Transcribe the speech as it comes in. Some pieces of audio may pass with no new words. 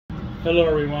Hello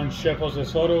everyone, Chef Jose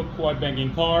Soto, Quad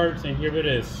Banking Cards, and here it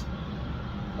is.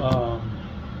 I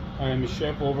am a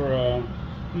chef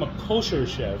I'm a kosher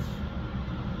chef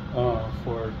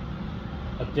for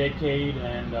a decade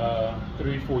and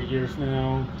 3-4 years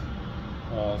now.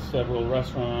 Several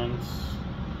restaurants.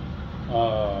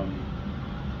 I'm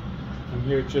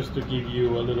here just to give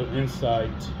you a little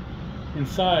inside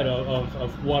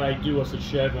of what I do as a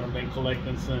chef, and I've been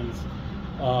collecting since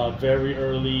very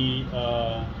early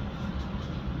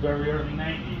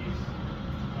 90s.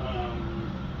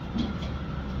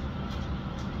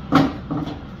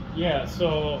 Yeah,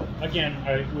 so again,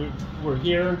 we're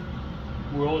here.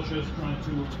 We're all just trying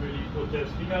to really put this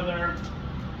together.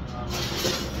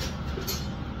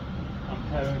 I'm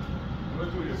having,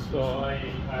 so I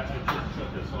just shut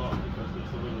this off because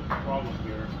there's a little problem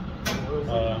here.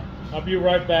 I'll be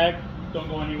right back. Don't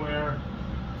go anywhere.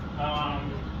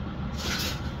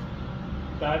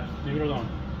 That, leave it alone.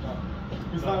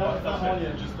 It's not on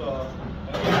yet, just Okay.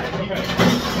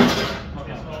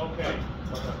 Okay.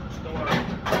 Don't worry.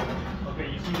 Okay,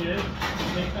 you see this?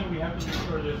 Next time we have to make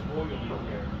sure there's oil in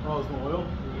here. Oh, it's no oil?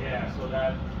 Yeah, so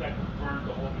that could burn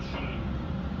the whole machine.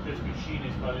 This machine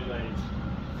is probably like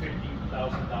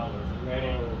 $15,000.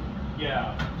 Okay. Oh.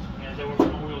 Yeah. And there was no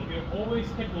oil here. Always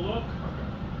take a look.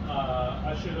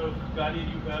 I should have guided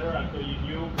you better. I thought you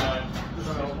knew, but it's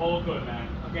all good, man.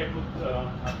 Okay,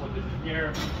 I'll put this in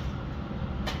here.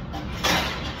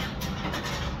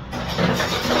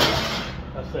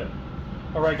 That's it.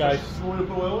 All right, guys. You want to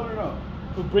put oil in or no?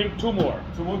 We'll bring two more.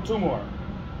 Two more.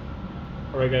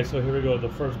 All right, guys. So here we go. The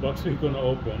first box we're going to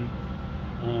open.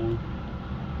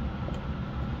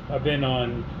 I've been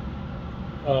on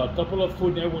a couple of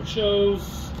Food Network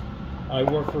shows. I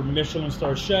work for Michelin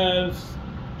star chefs,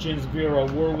 James Beard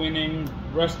award-winning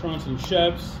restaurants and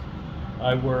chefs.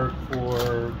 I work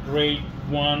for grade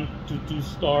 1 to 2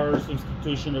 stars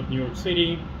institution of New York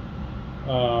City.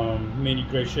 Many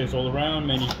great chefs all around,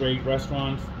 many great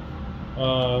restaurants.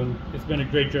 It's been a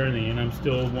great journey, and I'm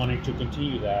still wanting to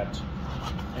continue that.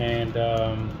 And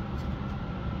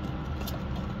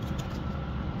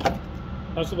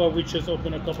how's about we just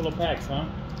open a couple of packs, huh?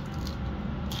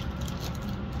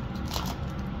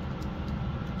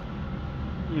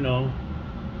 You know,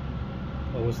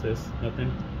 what was this?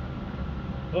 Nothing?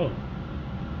 Oh,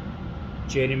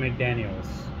 J.D. McDaniels.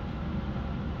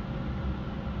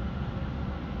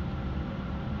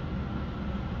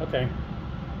 Okay.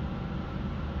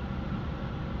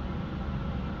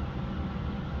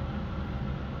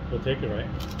 We'll take it, right?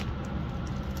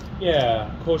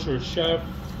 Yeah, kosher chef,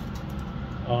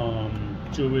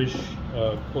 Jewish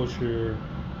kosher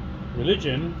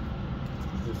religion.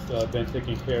 It's been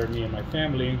taking care of me and my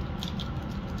family,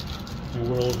 and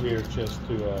we're all here just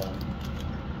to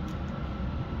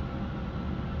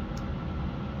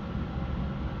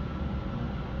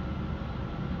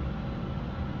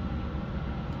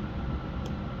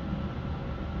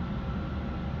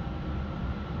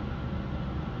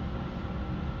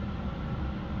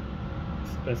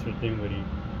Spencer Dinwiddie.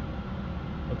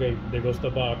 Okay, there goes the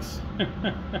box.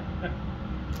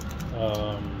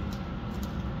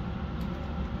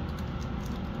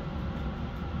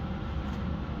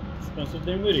 Spencer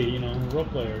Dinwiddie, you know, role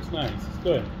player. It's nice. It's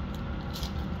good.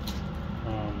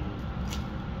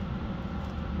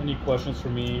 Any questions for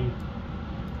me?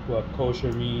 What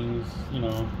kosher means? You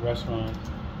know, restaurant.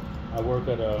 I work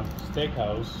at a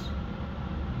steakhouse.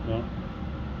 You know.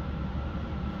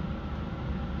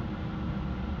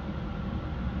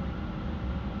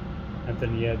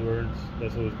 Anthony Edwards,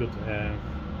 that's always good to have.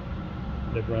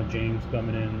 LeBron James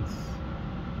coming in.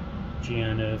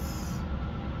 Giannis.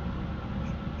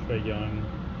 Trey Young.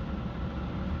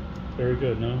 Very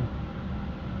good, no?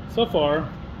 So far,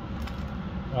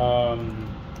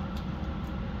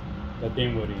 the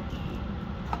Dinwiddie.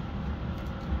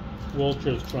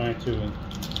 Vulture's trying to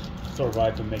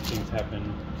survive and make things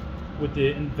happen with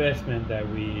the investment that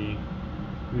we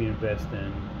invest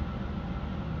in.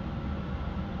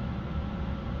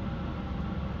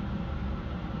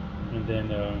 And then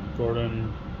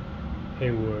Gordon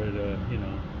Hayward, you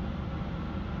know,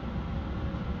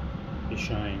 it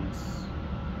shines.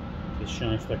 It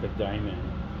shines like a diamond.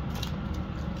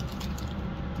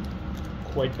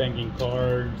 Quite banging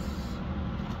cards.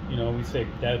 You know, we say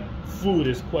that food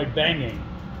is quite banging.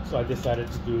 So I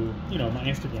decided to do, you know, my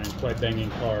Instagram, quite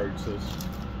banging cards. So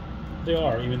they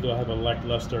are, even though I have a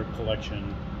lackluster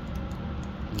collection.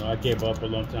 You know, I gave up a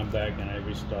long time back and I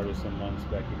restarted some months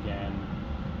back again.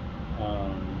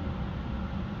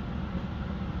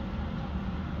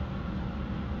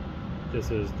 This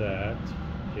is that,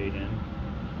 Jaden.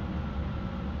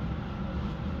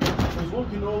 There's one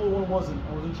canola, one wasn't.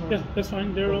 I wasn't sure. Yeah, that's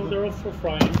fine. They're all for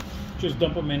frying. Just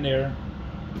dump them in there.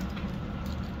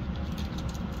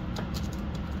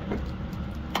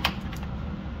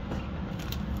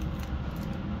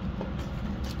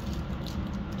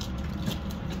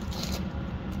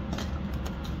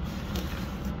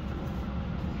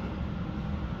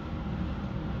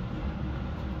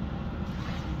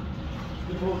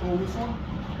 This one?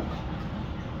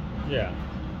 Yeah.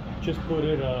 Just put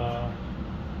it, you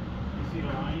see the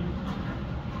line?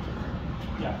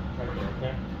 Yeah, right there,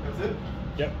 okay? That's it?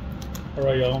 Yep.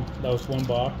 Alright, y'all. That was one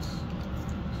box. So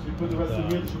you put the rest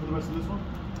in here, should put the rest of this one?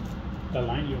 The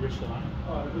line, you reached the line?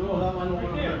 Oh, that line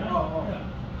over there. Yeah.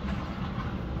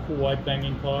 Cool white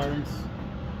banging cards.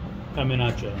 Coming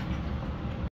at you.